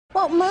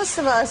Well, most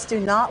of us do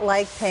not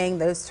like paying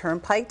those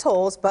turnpike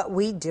tolls, but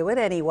we do it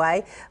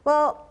anyway.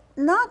 Well,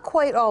 not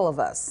quite all of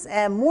us,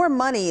 and more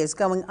money is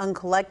going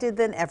uncollected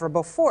than ever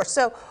before.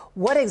 So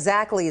what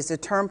exactly is the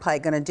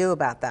turnpike going to do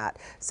about that?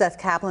 Seth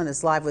Kaplan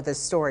is live with this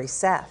story.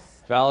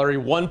 Seth. Valerie,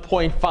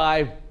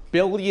 $1.5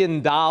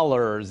 billion.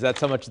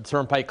 That's how much the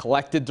turnpike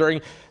collected during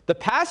the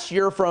past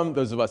year from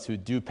those of us who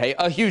do pay,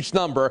 a huge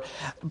number.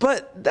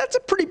 But that's a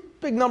pretty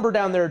big number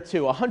down there,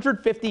 too,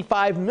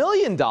 $155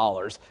 million.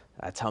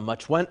 That's how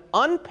much went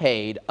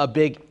unpaid, a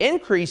big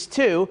increase,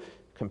 too,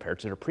 compared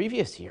to the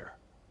previous year.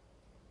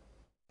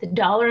 The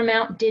dollar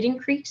amount did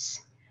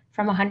increase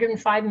from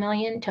 $105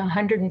 million to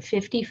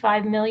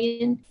 $155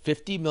 million.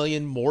 $50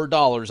 million more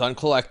dollars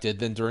uncollected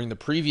than during the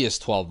previous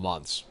 12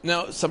 months.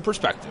 Now, some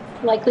perspective.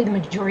 Likely the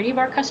majority of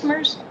our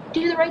customers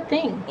do the right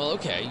thing. Well,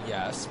 okay,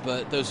 yes,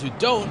 but those who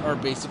don't are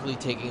basically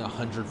taking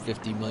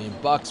 $150 million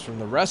bucks from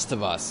the rest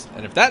of us.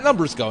 And if that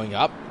number's going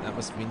up, that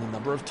must mean the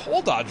number of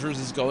toll dodgers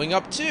is going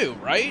up too,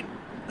 right?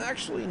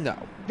 Actually, no.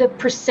 The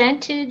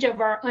percentage of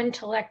our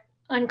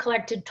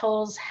uncollected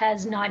tolls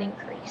has not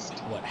increased.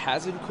 What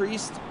has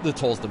increased? The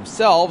tolls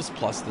themselves,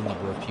 plus the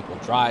number of people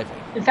driving.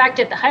 In fact,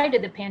 at the height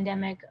of the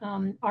pandemic,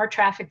 our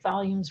traffic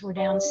volumes were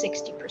down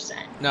 60%.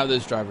 Now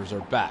those drivers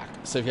are back.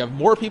 So if you have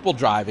more people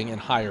driving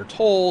and higher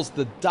tolls,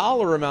 the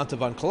dollar amount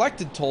of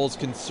uncollected tolls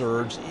can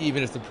surge,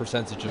 even if the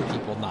percentage of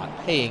people not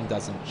paying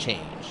doesn't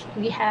change.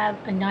 We have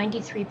a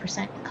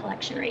 93%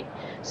 collection rate.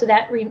 So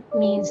that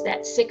means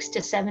that 6 to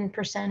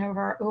 7% of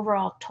our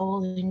overall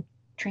toll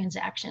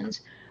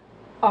transactions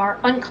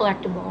are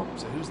uncollectible.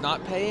 So who's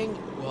not paying?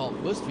 Well,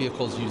 most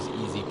vehicles use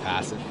Easy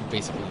Pass and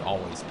basically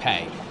always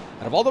pay.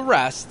 Out of all the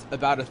rest,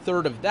 about a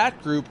third of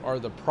that group are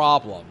the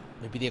problem.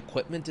 Maybe the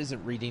equipment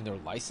isn't reading their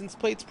license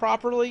plates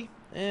properly?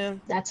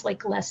 That's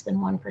like less than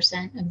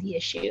 1% of the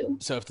issue.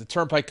 So if the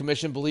Turnpike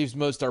Commission believes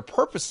most are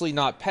purposely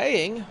not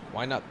paying,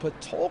 why not put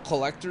toll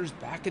collectors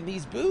back in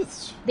these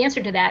booths? The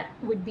answer to that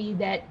would be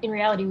that in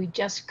reality, we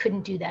just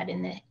couldn't do that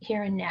in the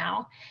here and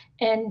now.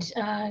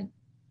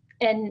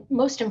 And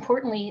most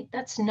importantly,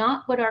 that's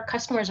not what our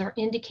customers are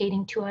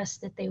indicating to us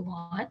that they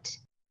want.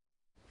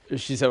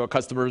 She said what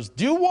customers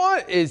do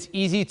want is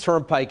easy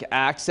turnpike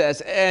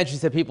access. And she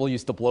said people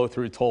used to blow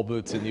through toll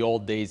booths in the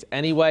old days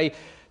anyway.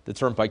 The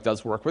Turnpike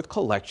does work with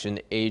collection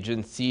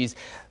agencies.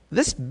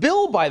 This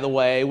bill, by the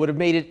way, would have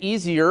made it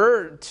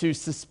easier to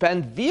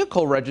suspend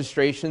vehicle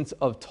registrations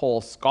of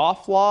toll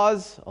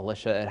scofflaws.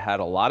 Alicia had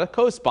a lot of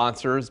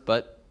co-sponsors,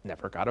 but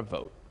never got a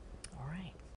vote.